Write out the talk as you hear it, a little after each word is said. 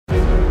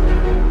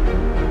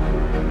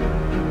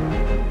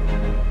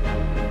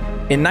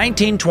In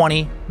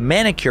 1920,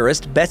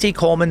 manicurist Bessie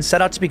Coleman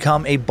set out to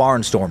become a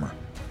barnstormer.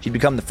 She'd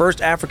become the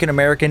first African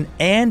American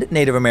and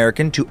Native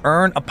American to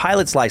earn a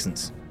pilot's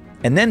license.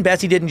 And then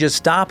Bessie didn't just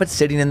stop at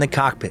sitting in the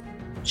cockpit.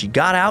 She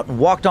got out and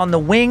walked on the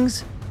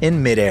wings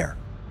in midair.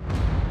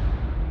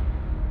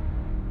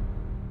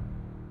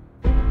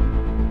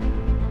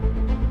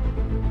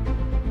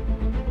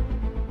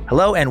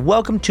 Hello and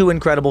welcome to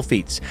Incredible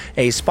Feats,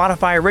 a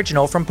Spotify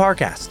original from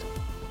Parcast.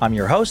 I'm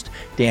your host,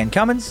 Dan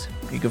Cummins.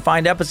 You can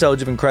find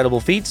episodes of Incredible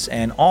Feats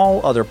and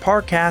all other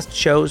Parcast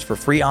shows for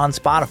free on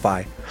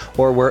Spotify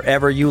or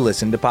wherever you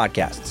listen to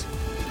podcasts.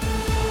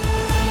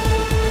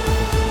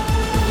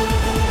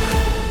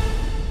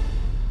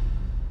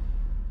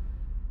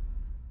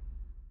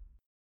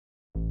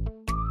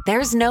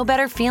 There's no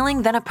better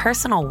feeling than a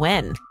personal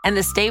win, and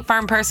the State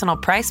Farm Personal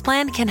Price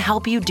Plan can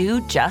help you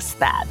do just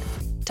that.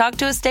 Talk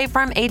to a State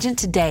Farm agent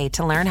today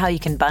to learn how you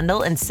can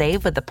bundle and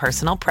save with the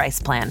Personal Price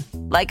Plan.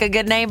 Like a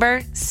good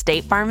neighbor,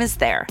 State Farm is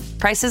there.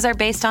 Prices are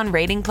based on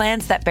rating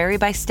plans that vary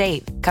by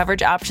state.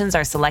 Coverage options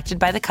are selected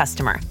by the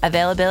customer.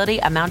 Availability,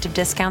 amount of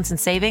discounts and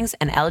savings,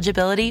 and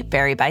eligibility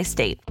vary by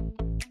state.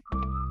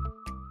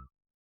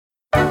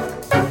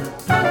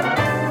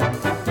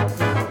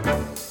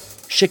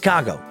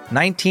 Chicago,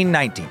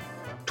 1919.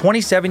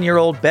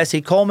 27-year-old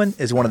Bessie Coleman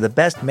is one of the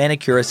best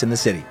manicurists in the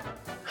city.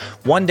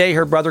 One day,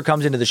 her brother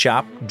comes into the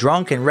shop,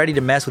 drunk and ready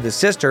to mess with his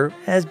sister,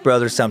 as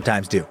brothers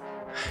sometimes do.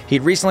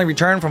 He'd recently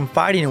returned from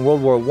fighting in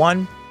World War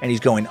I, and he's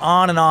going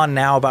on and on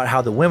now about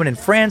how the women in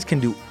France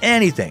can do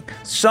anything,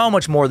 so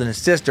much more than his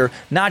sister,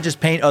 not just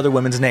paint other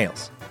women's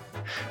nails.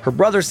 Her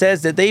brother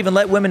says that they even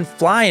let women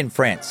fly in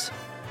France.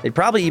 They'd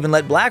probably even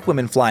let black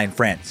women fly in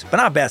France, but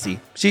not Bessie.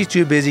 She's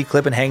too busy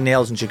clipping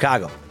hangnails in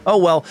Chicago. Oh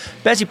well,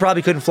 Bessie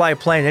probably couldn't fly a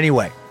plane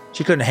anyway.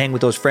 She couldn't hang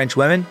with those French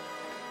women.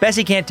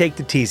 Bessie can't take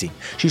the teasing.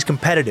 She's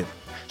competitive.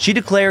 She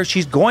declares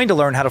she's going to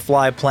learn how to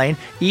fly a plane,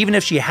 even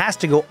if she has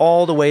to go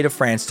all the way to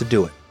France to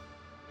do it.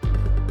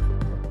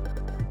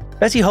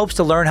 Bessie hopes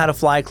to learn how to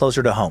fly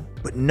closer to home,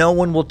 but no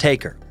one will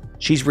take her.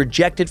 She's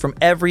rejected from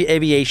every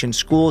aviation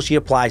school she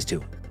applies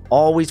to,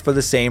 always for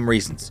the same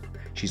reasons.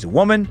 She's a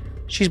woman,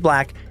 she's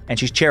black, and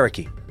she's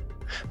Cherokee.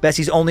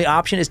 Bessie's only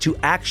option is to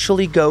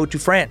actually go to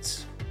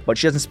France, but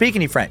she doesn't speak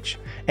any French,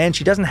 and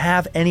she doesn't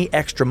have any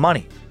extra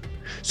money.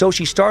 So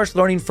she starts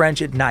learning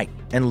French at night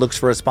and looks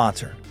for a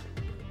sponsor.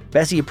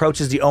 Bessie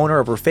approaches the owner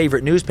of her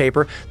favorite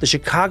newspaper, the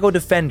Chicago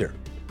Defender.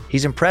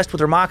 He's impressed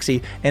with her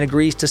moxie and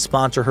agrees to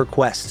sponsor her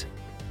quest.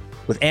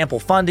 With ample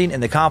funding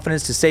and the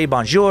confidence to say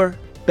bonjour,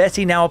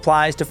 Bessie now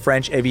applies to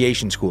French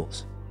aviation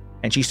schools.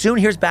 And she soon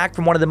hears back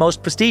from one of the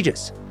most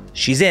prestigious.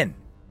 She's in.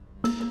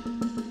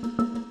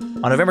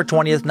 On November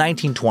 20th,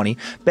 1920,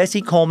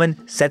 Bessie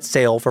Coleman sets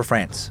sail for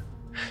France.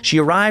 She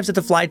arrives at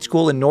the flight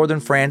school in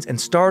northern France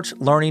and starts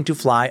learning to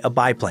fly a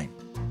biplane.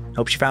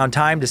 Hope she found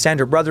time to send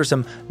her brother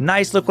some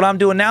nice look what I'm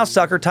doing now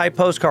sucker type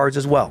postcards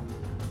as well.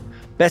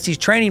 Bessie's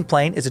training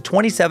plane is a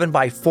 27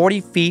 by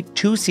 40 feet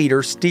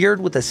two-seater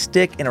steered with a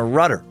stick and a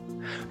rudder.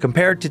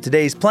 Compared to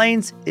today's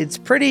planes, it's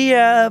pretty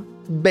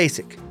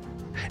basic.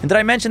 And did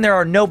I mention there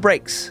are no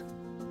brakes?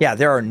 Yeah,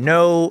 there are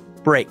no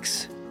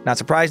brakes. Not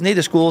surprisingly,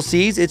 the school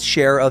sees its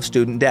share of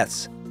student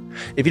deaths.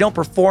 If you don't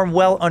perform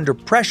well under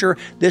pressure,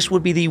 this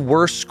would be the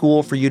worst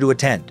school for you to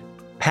attend.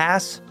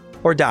 Pass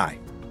or die.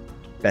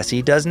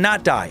 Bessie does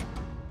not die.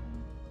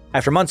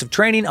 After months of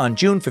training, on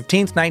June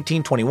 15,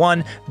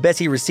 1921,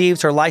 Bessie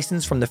receives her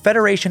license from the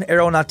Fédération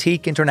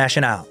Aéronautique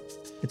Internationale.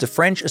 It's a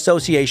French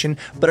association,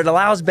 but it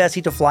allows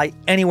Bessie to fly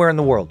anywhere in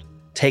the world.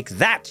 Take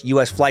that,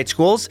 U.S. flight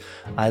schools.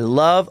 I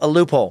love a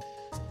loophole.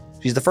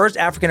 She's the first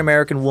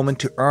African-American woman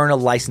to earn a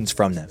license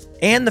from them,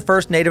 and the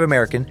first Native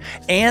American,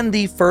 and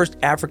the first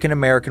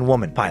African-American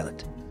woman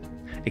pilot.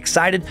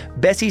 Excited,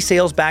 Bessie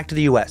sails back to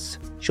the U.S.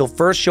 She'll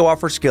first show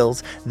off her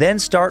skills, then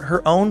start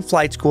her own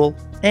flight school,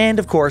 and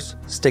of course,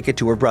 stick it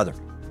to her brother.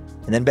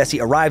 And then Bessie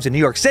arrives in New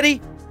York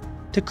City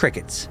to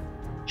crickets.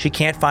 She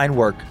can't find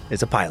work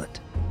as a pilot.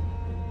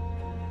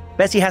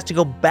 Bessie has to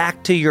go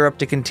back to Europe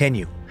to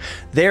continue.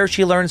 There,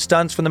 she learns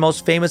stunts from the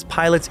most famous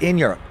pilots in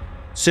Europe.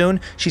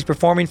 Soon, she's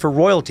performing for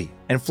royalty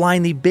and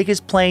flying the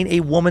biggest plane a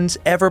woman's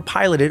ever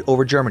piloted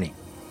over Germany.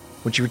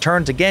 When she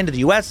returns again to the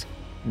U.S.,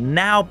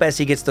 now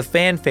Bessie gets the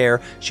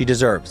fanfare she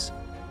deserves.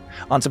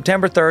 On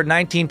September 3rd,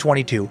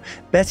 1922,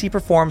 Bessie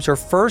performs her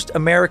first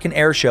American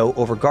air show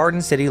over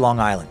Garden City, Long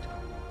Island.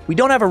 We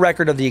don't have a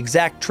record of the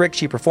exact trick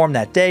she performed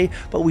that day,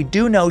 but we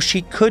do know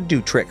she could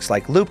do tricks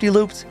like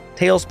loop-de-loops,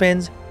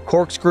 tailspins,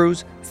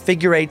 corkscrews,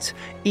 figure eights,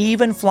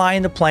 even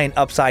flying the plane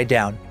upside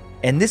down.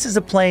 And this is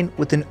a plane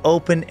with an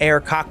open-air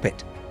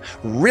cockpit.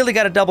 Really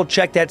got to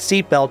double-check that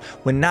seatbelt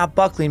when not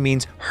buckling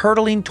means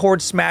hurtling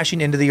towards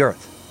smashing into the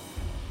earth.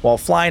 While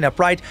flying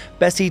upright,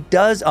 Bessie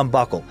does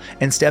unbuckle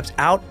and steps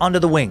out onto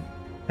the wing.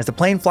 As the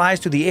plane flies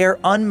through the air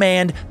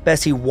unmanned,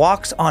 Bessie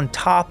walks on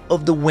top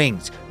of the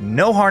wings.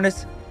 No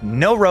harness,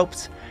 no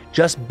ropes,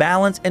 just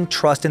balance and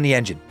trust in the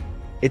engine.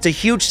 It's a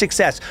huge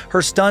success.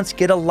 Her stunts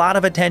get a lot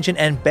of attention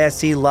and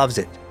Bessie loves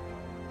it.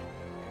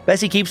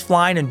 Bessie keeps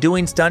flying and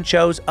doing stunt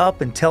shows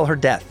up until her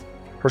death.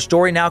 Her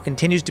story now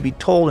continues to be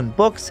told in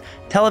books,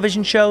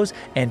 television shows,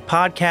 and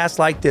podcasts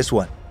like this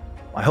one.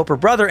 I hope her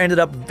brother ended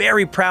up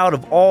very proud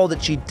of all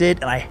that she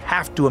did, and I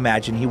have to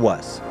imagine he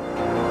was.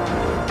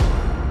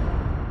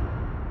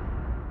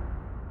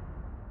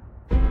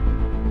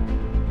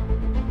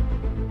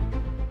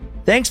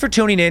 Thanks for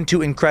tuning in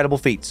to Incredible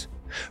Feats.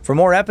 For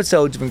more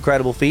episodes of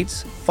Incredible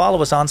Feats,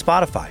 follow us on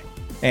Spotify.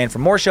 And for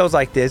more shows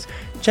like this,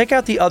 check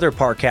out the other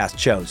Parcast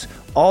shows,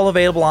 all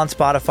available on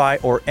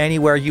Spotify or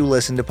anywhere you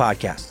listen to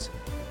podcasts.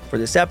 For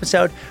this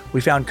episode,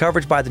 we found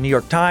coverage by the New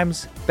York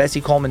Times,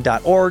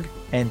 BessieColeman.org,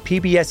 and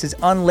PBS's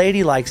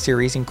Unladylike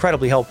series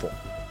incredibly helpful.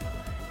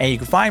 And you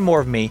can find more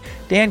of me,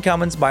 Dan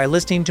Cummins, by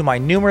listening to my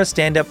numerous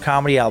stand-up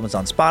comedy albums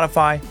on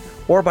Spotify,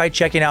 or by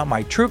checking out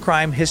my true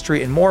crime,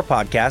 history, and more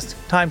podcast,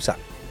 Timesuck,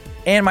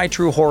 and my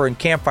true horror and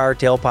campfire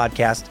tale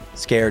podcast,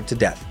 Scared to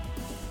Death.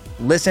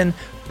 Listen,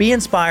 be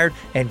inspired,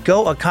 and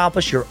go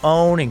accomplish your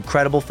own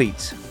incredible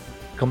feats.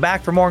 Come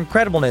back for more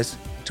incredibleness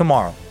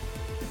tomorrow.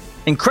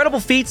 Incredible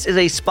Feats is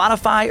a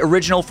Spotify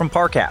original from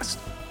Parcast.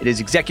 It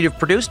is executive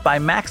produced by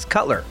Max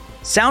Cutler.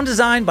 Sound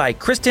design by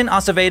Kristen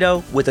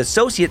Acevedo, with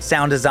associate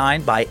sound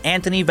design by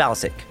Anthony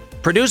Valsic.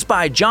 Produced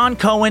by John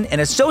Cohen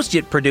and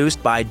associate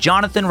produced by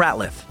Jonathan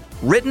Ratliff.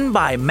 Written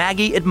by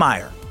Maggie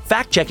Admire.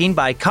 Fact-checking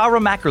by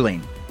Kara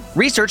Mackerline.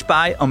 Research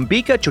by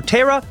Umbika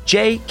Chotera,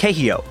 Jay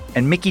Cahio,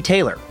 and Mickey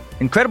Taylor.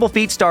 Incredible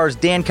Feats stars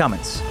Dan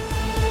Cummins.